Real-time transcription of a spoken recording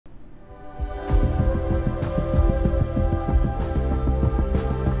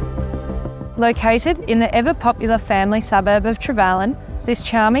Located in the ever-popular family suburb of Trevallyn, this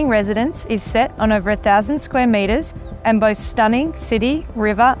charming residence is set on over 1,000 square metres and boasts stunning city,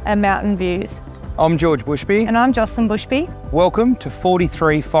 river and mountain views. I'm George Bushby. And I'm Jocelyn Bushby. Welcome to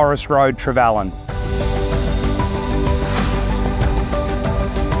 43 Forest Road, Trevallyn.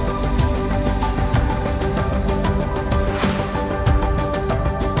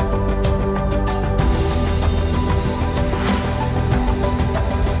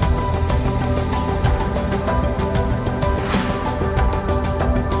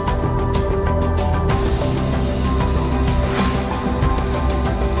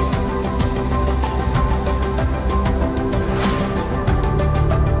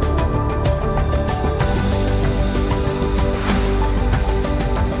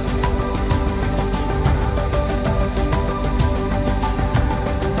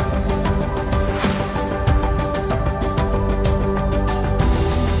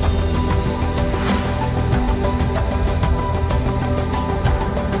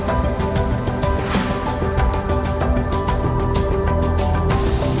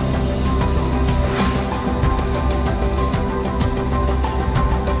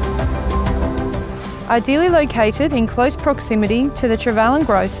 Ideally located in close proximity to the Trevallyn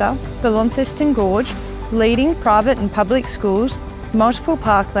Grocer, the Launceston Gorge, leading private and public schools, multiple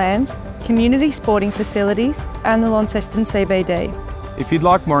parklands, community sporting facilities and the Launceston CBD. If you'd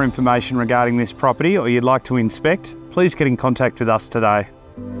like more information regarding this property or you'd like to inspect, please get in contact with us today.